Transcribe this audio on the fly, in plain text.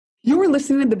You're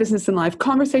listening to the Business and Life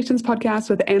Conversations podcast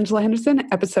with Angela Henderson,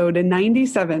 episode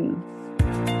 97.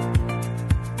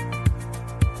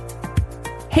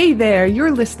 Hey there,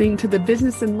 you're listening to the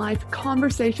Business and Life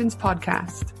Conversations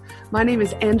podcast. My name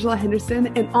is Angela Henderson,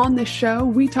 and on this show,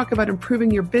 we talk about improving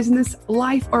your business,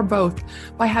 life, or both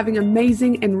by having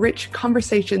amazing and rich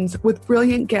conversations with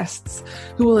brilliant guests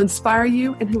who will inspire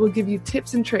you and who will give you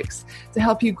tips and tricks to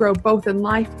help you grow both in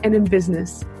life and in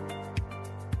business.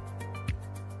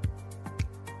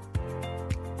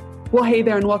 Well, hey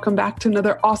there, and welcome back to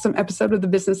another awesome episode of the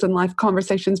Business and Life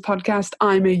Conversations podcast.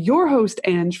 I'm your host,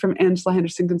 Ange, from Angela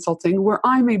Henderson Consulting, where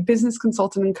I'm a business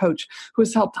consultant and coach who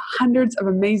has helped hundreds of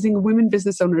amazing women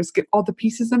business owners get all the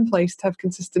pieces in place to have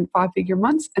consistent 5-figure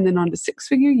months and then on to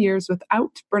 6-figure years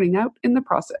without burning out in the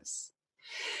process.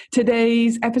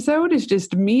 Today's episode is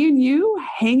just me and you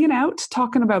hanging out,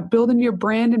 talking about building your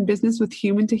brand and business with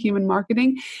human-to-human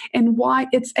marketing and why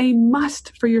it's a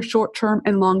must for your short-term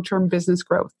and long-term business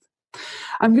growth.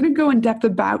 I'm going to go in depth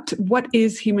about what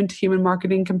is human-to-human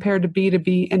marketing compared to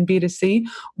B2B and B2C,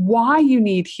 why you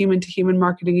need human-to-human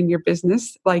marketing in your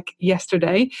business like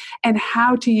yesterday, and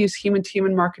how to use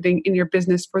human-to-human marketing in your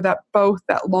business for both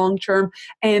that long-term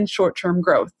and short-term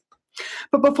growth.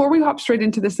 But before we hop straight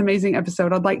into this amazing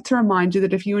episode, I'd like to remind you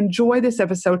that if you enjoy this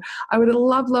episode, I would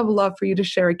love for you to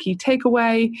share a key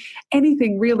takeaway,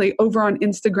 anything really, over on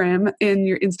Instagram in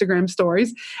your Instagram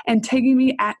stories, and tagging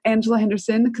me at Angela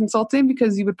Henderson Consulting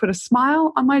because you would put a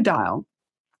smile on my dial.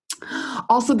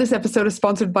 Also, this episode is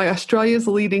sponsored by Australia's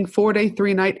leading 4-day,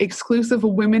 3-night exclusive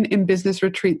Women in Business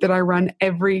retreat that I run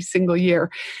every single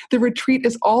year. The retreat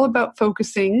is all about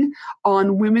focusing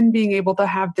on women being able to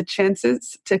have the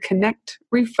chances to connect,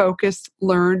 refocus,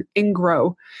 learn, and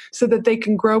grow so that they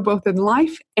can grow both in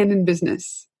life and in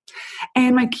business.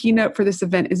 And my keynote for this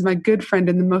event is my good friend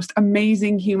and the most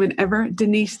amazing human ever,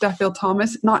 Denise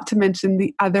Duffield-Thomas, not to mention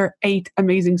the other 8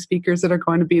 amazing speakers that are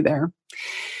going to be there.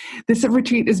 This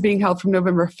retreat is being held from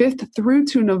November 5th through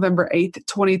to November 8th,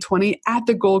 2020 at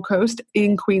the Gold Coast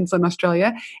in Queensland,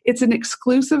 Australia. It's an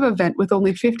exclusive event with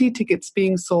only 50 tickets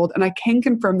being sold, and I can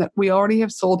confirm that we already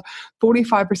have sold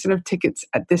 45% of tickets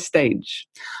at this stage.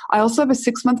 I also have a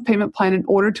 6-month payment plan in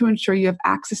order to ensure you have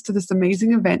access to this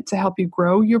amazing event to help you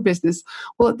grow your business,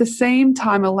 while at the same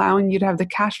time allowing you to have the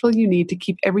cash flow you need to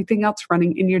keep everything else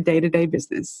running in your day-to-day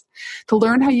business. To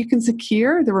learn how you can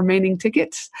secure the remaining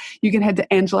tickets, you can head to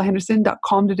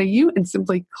angelahenderson.com.au and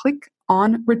simply click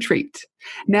on retreat.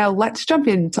 Now let's jump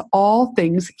into all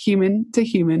things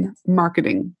human-to-human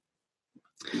marketing.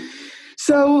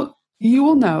 So you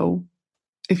will know,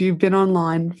 if you've been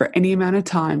online for any amount of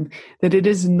time, that it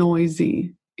is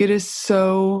noisy. It is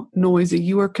so noisy.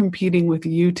 You are competing with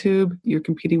YouTube, you're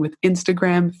competing with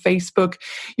Instagram, Facebook,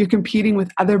 you're competing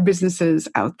with other businesses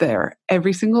out there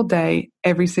every single day,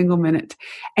 every single minute.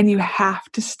 And you have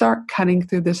to start cutting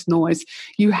through this noise.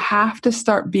 You have to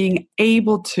start being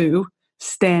able to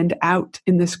stand out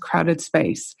in this crowded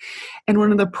space. And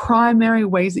one of the primary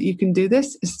ways that you can do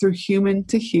this is through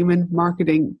human-to-human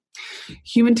marketing.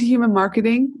 Human-to-human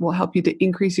marketing will help you to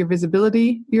increase your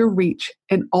visibility, your reach,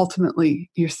 and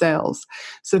ultimately your sales.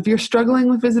 So if you're struggling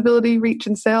with visibility, reach,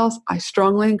 and sales, I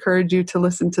strongly encourage you to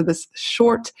listen to this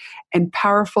short and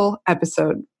powerful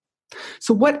episode.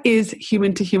 So what is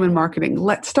human-to-human marketing?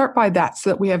 Let's start by that so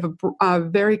that we have a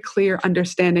very clear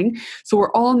understanding, so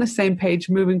we're all on the same page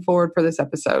moving forward for this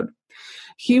episode.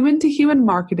 Human-to-human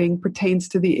marketing pertains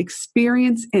to the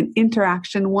experience and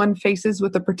interaction one faces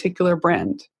with a particular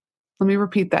brand. Let me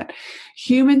repeat that.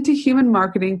 Human-to-human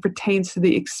marketing pertains to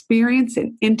the experience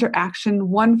and interaction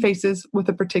one faces with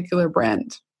a particular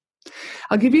brand.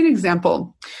 I'll give you an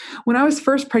example. When I was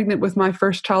first pregnant with my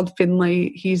first child,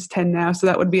 Finley, he's 10 now, so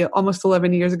that would be almost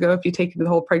 11 years ago if you take the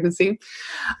whole pregnancy.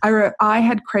 I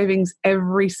had cravings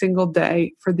every single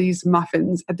day for these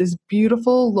muffins at this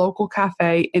beautiful local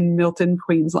cafe in Milton,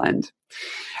 Queensland.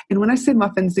 And when I say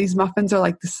muffins, these muffins are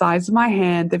like the size of my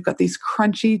hand. They've got these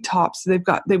crunchy tops.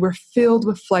 They were filled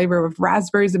with flavor of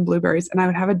raspberries and blueberries, and I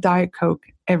would have a Diet Coke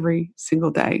every single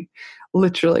day.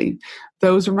 Literally,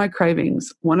 those were my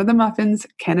cravings. One of the muffins,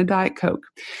 can of Diet Coke.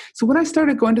 So when I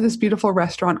started going to this beautiful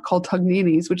restaurant called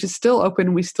Tognini's, which is still open,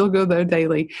 and we still go there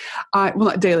daily.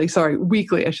 Not daily,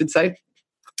 weekly, I should say.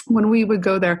 when we would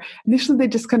go there, initially they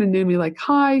just kind of knew me like,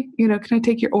 hi, can I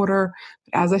take your order?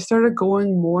 But as I started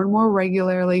going more and more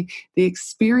regularly, the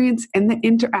experience and the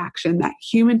interaction, that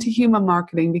human to human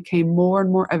marketing became more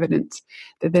and more evident.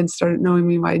 They then started knowing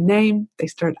me by name. They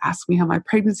started asking me how my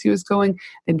pregnancy was going.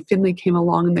 Then Finley came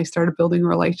along and they started building a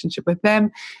relationship with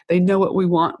them. They know what we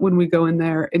want when we go in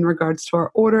there in regards to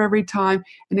our order every time.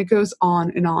 And it goes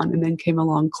on. And then came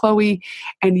along Chloe.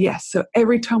 And yes, so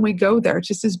every time we go there, it's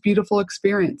just this beautiful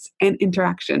experience and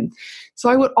interaction. So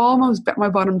I would almost bet my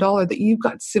bottom dollar that you've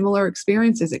got similar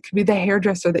experiences. It could be the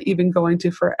hairdresser that you've been going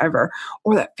to forever,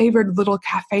 or that favorite little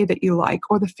cafe that you like,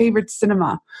 or the favorite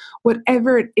cinema.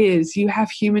 Whatever it is, you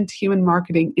have human to human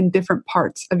marketing in different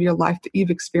parts of your life that you've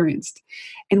experienced.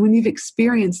 And when you've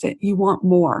experienced it, you want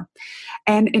more.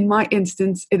 And in my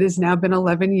instance, it has now been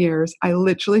 11 years. I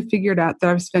literally figured out that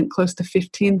I've spent close to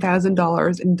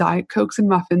 $15,000 in Diet Cokes and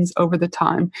muffins over the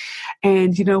time.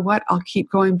 And you know what? I'll keep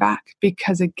going back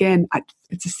because, again,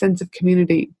 it's a sense of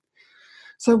community.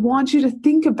 So I want you to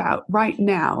think about right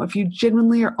now, if you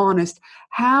genuinely are honest,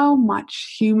 how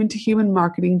much human to human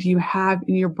marketing do you have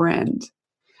in your brand?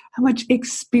 How much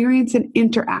experience and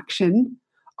interaction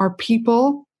are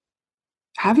people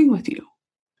having with you?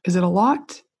 Is it a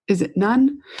lot? Is it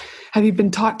none? Have you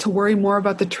been taught to worry more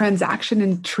about the transaction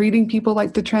and treating people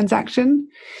like the transaction?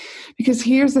 Because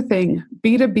here's the thing,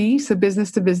 B2B, so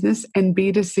business to business, and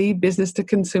B2C, business to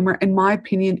consumer, in my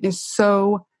opinion, is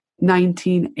so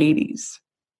 1980s.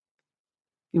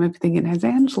 You might be thinking, has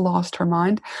Ange lost her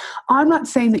mind? I'm not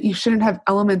saying that you shouldn't have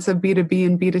elements of B2B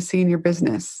and B2C in your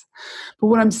business. But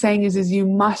what I'm saying is you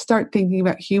must start thinking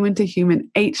about human to human,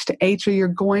 H to H, or you're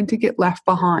going to get left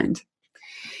behind.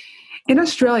 In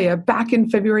Australia, back in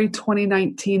February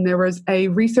 2019, there was a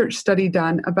research study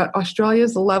done about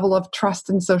Australia's level of trust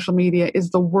in social media is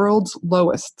the world's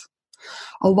lowest.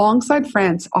 Alongside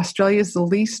France, Australia is the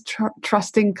least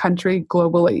trusting country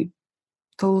globally.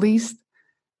 The least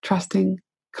trusting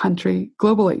country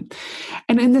globally.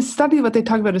 And in this study, what they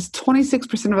talk about is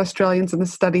 26% of Australians in the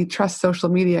study trust social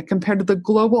media compared to the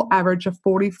global average of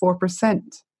 44%.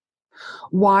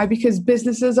 Why? Because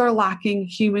businesses are lacking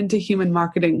human to human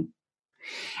marketing.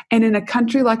 And in a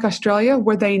country like Australia,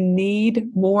 where they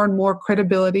need more and more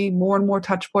credibility, more and more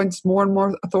touch points, more and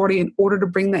more authority in order to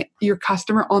bring your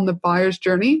customer on the buyer's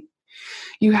journey,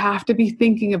 you have to be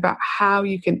thinking about how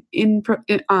you can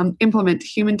implement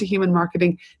human to human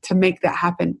marketing to make that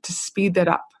happen, to speed that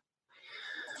up.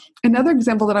 Another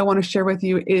example that I want to share with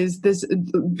you is this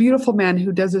beautiful man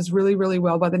who does this really, really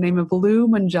well by the name of Lou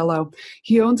Mongello.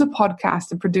 He owns a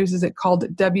podcast and produces it called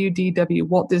WDW,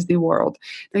 Walt Disney World.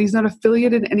 Now, he's not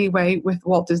affiliated in any way with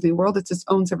Walt Disney World. It's his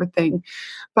own separate thing.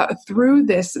 But through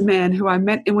this man who I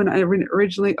met when I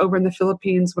originally over in the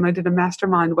Philippines when I did a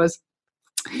mastermind was,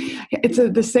 it's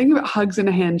the saying about hugs and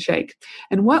a handshake.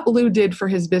 And what Lou did for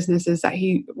his business is that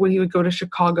when he would go to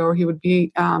Chicago or he would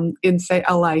be in, say,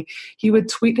 LA, he would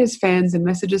tweet his fans and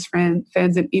message his fans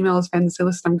and email his fans and say,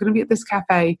 listen, I'm going to be at this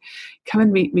cafe. Come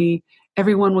and meet me.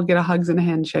 Everyone will get a hugs and a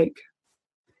handshake.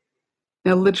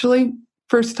 Now, literally,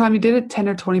 first time he did it, 10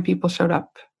 or 20 people showed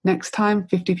up. Next time,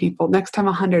 50 people. Next time,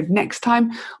 100. Next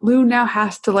time, Lou now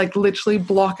has to literally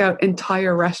block out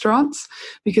entire restaurants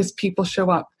because people show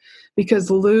up.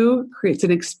 Because Lou creates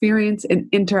an experience and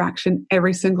interaction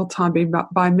every single time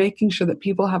by making sure that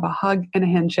people have a hug and a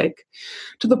handshake.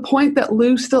 To the point that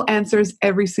Lou still answers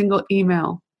every single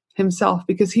email himself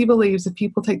because he believes if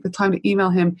people take the time to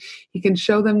email him, he can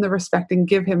show them the respect and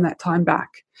give him that time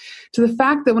back. To the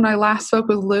fact that when I last spoke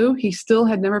with Lou, he still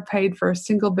had never paid for a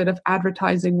single bit of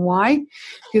advertising. Why?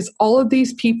 Because all of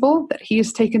these people that he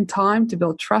has taken time to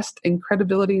build trust and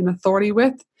credibility and authority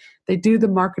with, they do the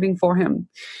marketing for him.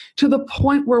 To the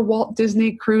point where Walt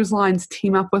Disney Cruise Lines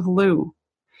team up with Lou.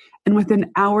 And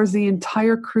within hours, the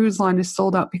entire cruise line is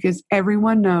sold out because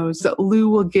everyone knows that Lou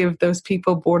will give those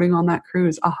people boarding on that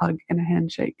cruise a hug and a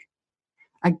handshake.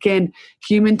 Again,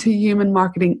 human to human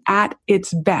marketing at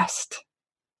its best.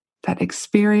 That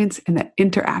experience and that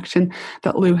interaction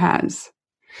that Lou has.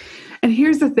 And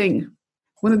here's the thing.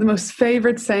 One of the most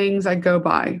favorite sayings I go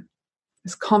by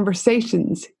is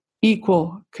conversations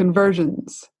equal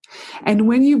conversions. And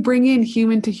when you bring in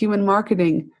human to human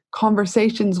marketing,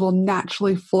 conversations will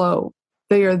naturally flow.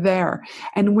 They are there.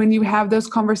 And when you have those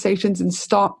conversations and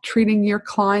stop treating your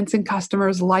clients and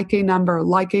customers like a number,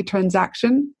 like a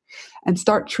transaction, and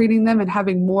start treating them and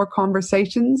having more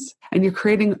conversations, and you're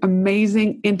creating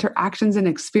amazing interactions and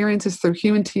experiences through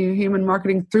human to human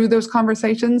marketing through those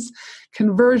conversations,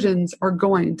 conversions are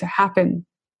going to happen.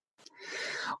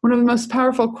 One of the most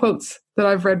powerful quotes that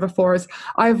I've read before is,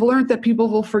 I've learned that people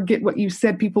will forget what you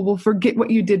said, people will forget what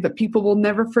you did, but people will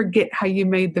never forget how you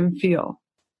made them feel.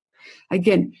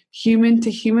 Again, human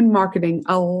to human marketing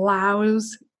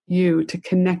allows you to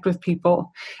connect with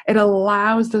people. It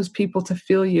allows those people to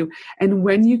feel you. And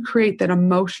when you create that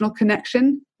emotional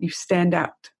connection, you stand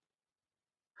out.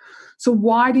 So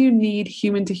why do you need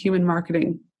human to human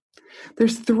marketing?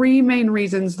 There's three main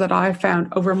reasons that I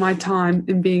found over my time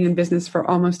in being in business for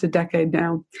almost a decade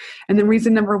now. And then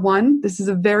reason number one, this is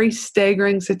a very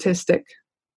staggering statistic,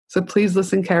 so please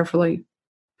listen carefully.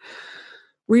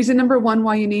 Reason number one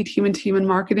why you need human-to-human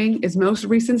marketing is most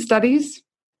recent studies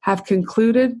have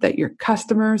concluded that your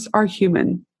customers are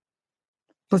human.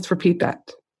 Let's repeat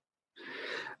that.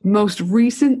 Most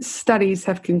recent studies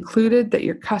have concluded that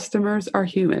your customers are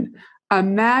human.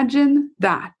 Imagine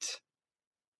that.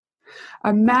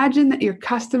 Imagine that your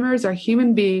customers are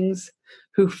human beings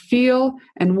who feel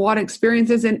and want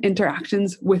experiences and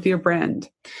interactions with your brand.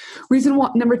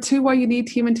 Number two why you need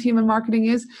human-to-human marketing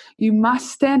is you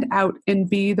must stand out and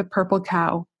be the purple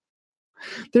cow.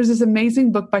 There's this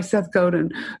amazing book by Seth Godin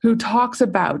who talks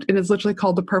about, and it's literally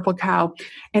called The Purple Cow.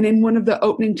 And in one of the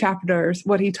opening chapters,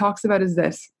 what he talks about is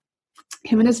this.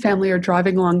 Him and his family are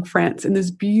driving along France in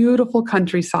this beautiful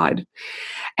countryside.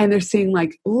 And they're seeing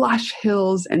like lush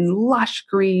hills and lush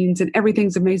greens and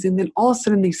everything's amazing. Then all of a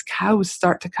sudden these cows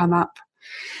start to come up.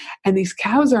 And these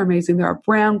cows are amazing. There are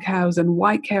brown cows and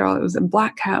white cows and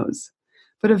black cows.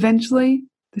 But eventually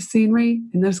the scenery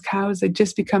and those cows, they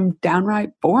just become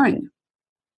downright boring.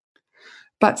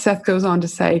 But Seth goes on to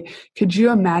say, could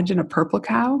you imagine a purple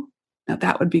cow? Now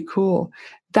that would be cool.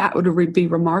 That would be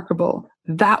remarkable.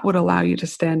 That would allow you to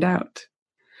stand out.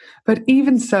 But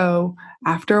even so,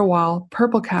 after a while,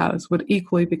 purple cows would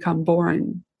equally become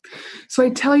boring. So I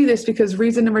tell you this because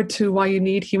reason number two why you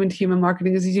need human-to-human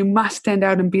marketing is you must stand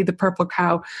out and be the purple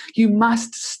cow. You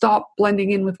must stop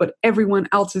blending in with what everyone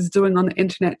else is doing on the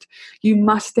internet. You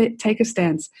must take a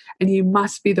stance and you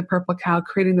must be the purple cow,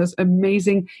 creating those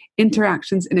amazing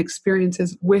interactions and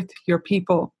experiences with your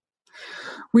people.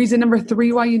 Reason number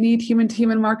three why you need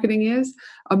human-to-human marketing is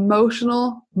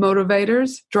emotional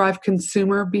motivators drive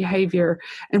consumer behavior.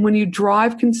 And when you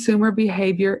drive consumer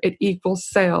behavior, it equals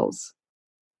sales.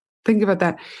 Think about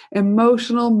that.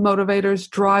 Emotional motivators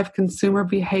drive consumer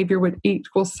behavior with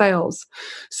equal sales.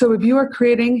 So if you are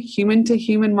creating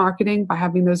human-to-human marketing by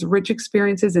having those rich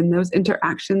experiences and those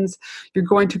interactions, you're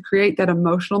going to create that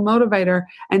emotional motivator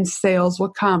and sales will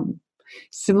come.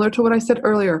 Similar to what I said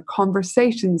earlier,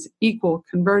 conversations equal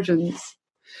conversions.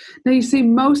 Now, you see,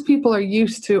 most people are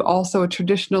used to also a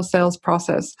traditional sales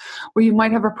process where you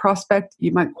might have a prospect,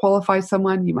 you might qualify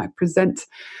someone, you might present,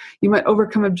 you might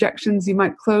overcome objections, you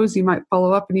might close, you might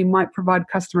follow up, and you might provide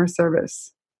customer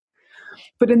service.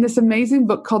 But in this amazing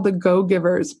book called The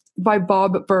Go-Givers by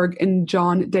Bob Burg and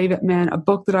John David Mann, a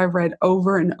book that I've read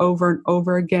over and over and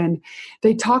over again,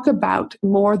 they talk about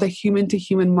more the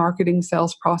human-to-human marketing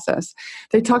sales process.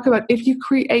 They talk about if you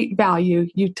create value,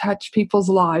 you touch people's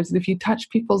lives. And if you touch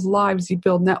people's lives, you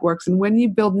build networks. And when you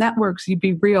build networks, you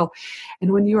be real.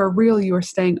 And when you are real, you are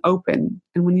staying open.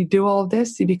 And when you do all of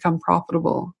this, you become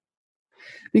profitable.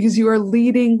 Because you are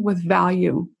leading with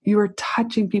value. You are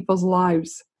touching people's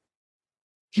lives.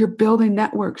 You're building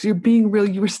networks. You're being real.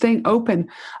 You are staying open.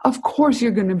 Of course,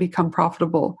 you're going to become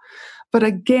profitable. But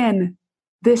again,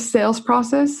 this sales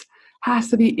process has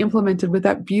to be implemented with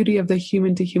that beauty of the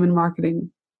human-to-human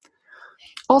marketing.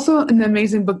 Also, in the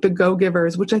amazing book, The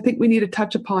Go-Givers, which I think we need to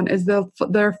touch upon, is there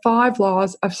are 5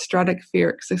 laws of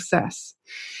stratospheric success.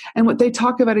 And what they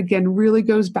talk about, again, really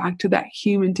goes back to that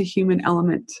human-to-human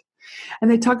element.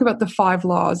 And they talk about the 5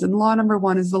 laws. And law number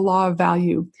 1 is the law of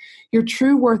value. Your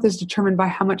true worth is determined by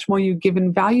how much more you give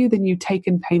in value than you take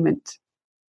in payment.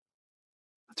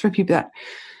 Let's repeat that.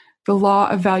 The law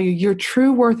of value. Your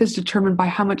true worth is determined by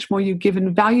how much more you give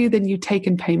in value than you take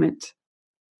in payment.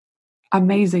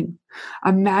 Amazing.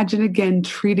 Imagine again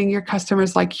treating your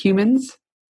customers like humans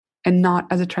and not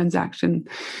as a transaction.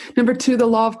 Number 2, the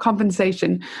law of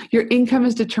compensation. Your income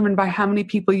is determined by how many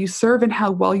people you serve and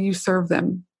how well you serve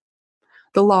them.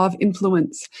 The law of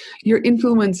influence. Your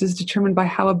influence is determined by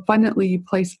how abundantly you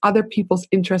place other people's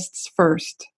interests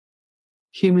first.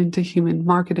 Human-to-human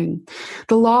marketing.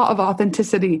 The law of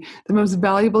authenticity. The most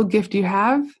valuable gift you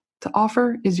have to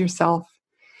offer is yourself.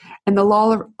 And the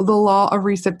law of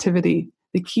receptivity.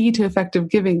 The key to effective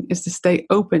giving is to stay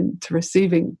open to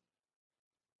receiving.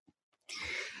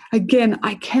 Again,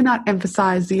 I cannot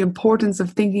emphasize the importance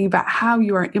of thinking about how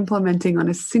you are implementing on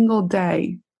a single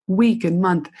day, week, and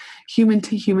month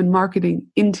human-to-human marketing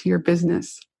into your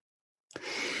business.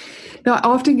 Now, I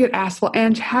often get asked, well,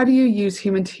 Ange, how do you use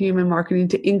human-to-human marketing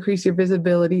to increase your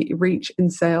visibility, reach,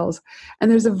 and sales?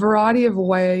 And there's a variety of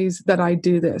ways that I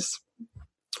do this.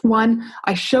 One,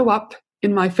 I show up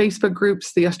in my Facebook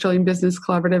groups, the Australian Business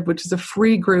Collaborative, which is a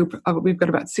free group. We've got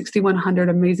about 6,100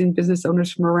 amazing business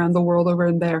owners from around the world over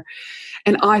in there.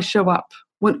 And I show up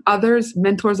when others,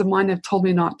 mentors of mine, have told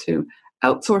me not to.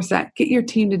 Outsource that. Get your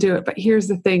team to do it. But here's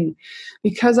the thing.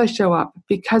 Because I show up,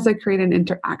 because I create an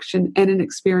interaction and an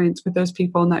experience with those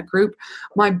people in that group,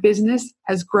 my business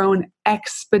has grown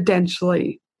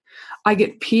exponentially. I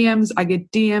get PMs, I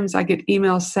get DMs, I get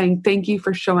emails saying, thank you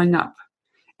for showing up.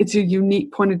 It's a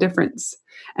unique point of difference.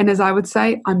 And as I would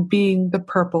say, I'm being the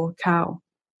purple cow.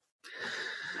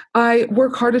 I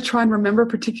work hard to try and remember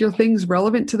particular things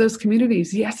relevant to those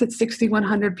communities. Yes, it's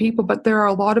 6,100 people, but there are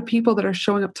a lot of people that are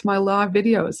showing up to my live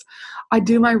videos. I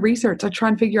do my research. I try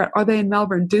and figure out, are they in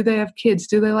Melbourne? Do they have kids?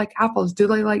 Do they like apples? Do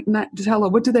they like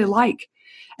Nutella? What do they like?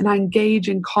 And I engage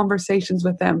in conversations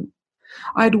with them.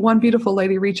 I had one beautiful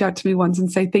lady reach out to me once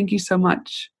and say, thank you so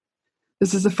much.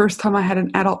 This is the first time I had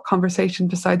an adult conversation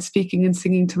besides speaking and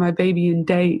singing to my baby in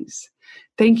days.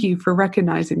 Thank you for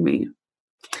recognizing me.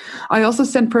 I also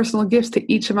send personal gifts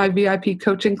to each of my VIP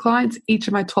coaching clients, each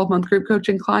of my 12-month group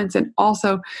coaching clients, and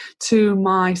also to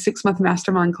my 6-month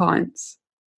mastermind clients.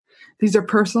 These are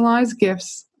personalized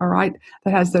gifts, all right,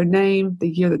 that has their name, the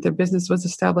year that their business was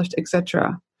established,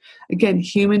 etc. Again,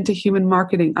 human-to-human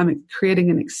marketing. I'm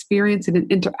creating an experience and an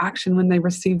interaction when they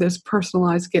receive those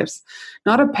personalized gifts.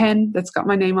 Not a pen that's got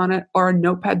my name on it or a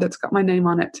notepad that's got my name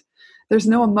on it. There's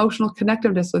no emotional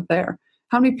connectiveness with there.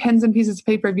 How many pens and pieces of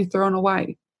paper have you thrown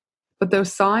away? But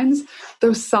those signs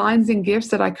and gifts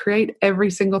that I create every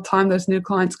single time those new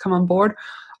clients come on board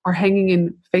are hanging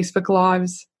in Facebook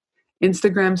Lives,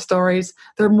 Instagram stories.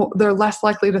 They're less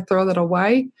likely to throw that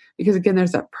away because, again,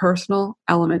 there's that personal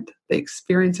element, the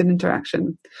experience and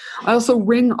interaction. I also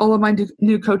ring all of my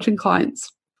new coaching clients,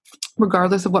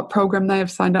 regardless of what program they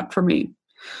have signed up for me.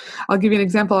 I'll give you an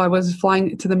example. I was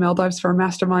flying to the Maldives for a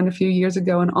mastermind a few years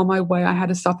ago, and on my way, I had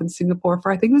to stop in Singapore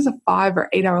for, I think it was a 5 or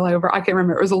 8 hour layover. I can't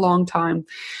remember. It was a long time.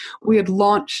 We had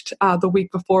launched the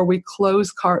week before. We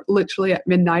closed CART literally at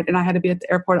midnight, and I had to be at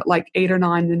the airport at like 8 or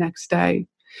 9 the next day.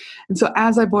 And so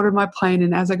as I boarded my plane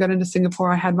and as I got into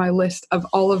Singapore, I had my list of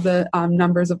all of the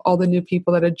numbers of all the new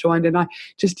people that had joined, and I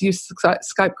just used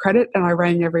Skype credit, and I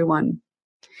rang everyone.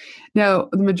 Now,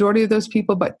 the majority of those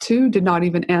people, but 2, did not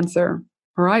even answer.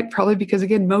 All right, probably because,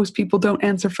 again, most people don't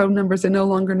answer phone numbers and no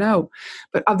longer know.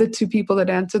 But of the 2 people that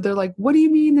answered, they're like, what do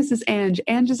you mean this is Ange?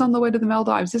 Ange is on the way to the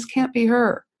Maldives. This can't be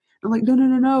her. I'm like,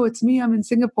 no, it's me. I'm in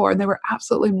Singapore. And they were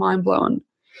absolutely mind blown.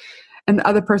 And the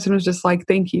other person was just like,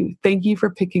 thank you. Thank you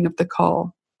for picking up the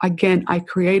call. Again, I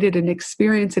created an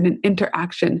experience and an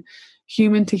interaction,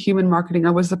 human to human marketing.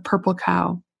 I was the purple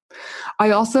cow.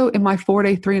 I also, in my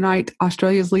 4-day, 3-night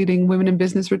Australia's Leading Women in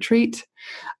Business retreat,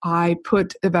 I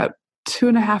put about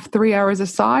 2.5, 3 hours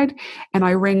aside, and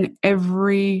I ring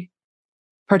every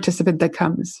participant that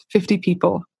comes, 50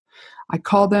 people. I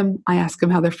call them, I ask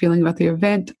them how they're feeling about the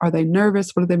event. Are they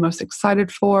nervous? What are they most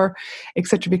excited for?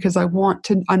 Etc. Because I want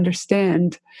to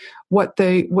understand what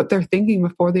they're thinking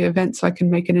before the event so I can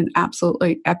make it an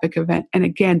absolutely epic event. And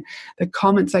again, the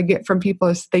comments I get from people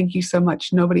is, thank you so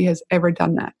much. Nobody has ever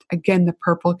done that. Again, the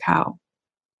purple cow.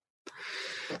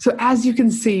 So as you can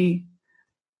see,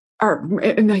 or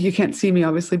no, you can't see me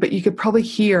obviously, but you could probably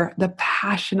hear the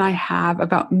passion I have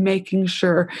about making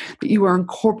sure that you are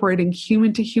incorporating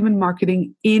human-to-human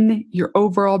marketing in your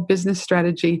overall business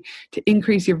strategy to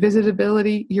increase your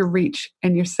visibility, your reach,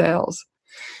 and your sales.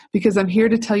 Because I'm here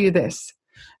to tell you this,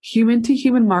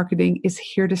 human-to-human marketing is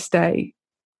here to stay.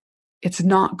 It's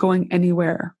not going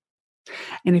anywhere.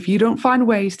 And if you don't find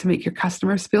ways to make your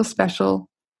customers feel special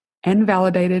and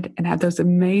validated and have those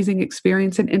amazing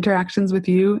experience and interactions with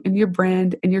you and your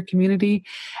brand and your community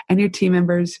and your team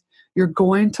members, you're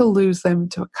going to lose them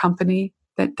to a company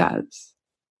that does.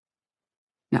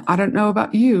 Now, I don't know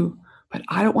about you, but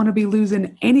I don't want to be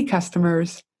losing any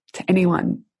customers to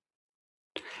anyone.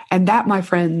 And that, my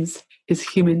friends, is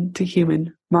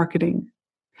human-to-human marketing.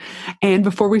 And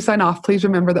before we sign off, please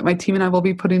remember that my team and I will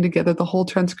be putting together the whole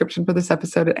transcription for this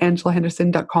episode at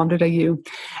angelahenderson.com.au.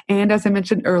 And as I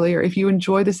mentioned earlier, if you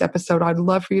enjoy this episode, I'd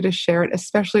love for you to share it,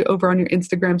 especially over on your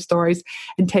Instagram stories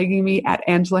and tagging me at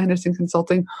Angela Henderson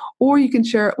Consulting, or you can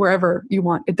share it wherever you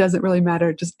want. It doesn't really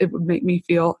matter. Just it would make me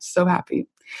feel so happy.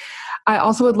 I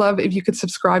also would love if you could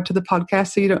subscribe to the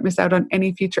podcast so you don't miss out on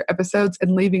any future episodes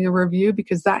and leaving a review,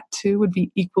 because that too would be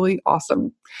equally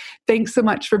awesome. Thanks so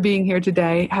much for being here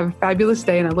today. Have a fabulous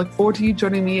day, and I look forward to you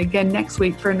joining me again next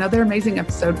week for another amazing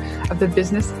episode of the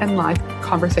Business and Life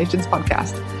Conversations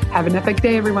podcast. Have an epic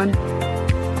day, everyone.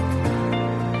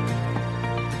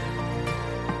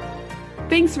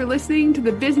 Thanks for listening to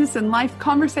the Business and Life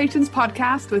Conversations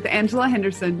podcast with Angela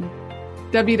Henderson.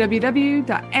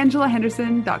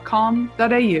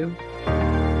 www.angelahenderson.com.au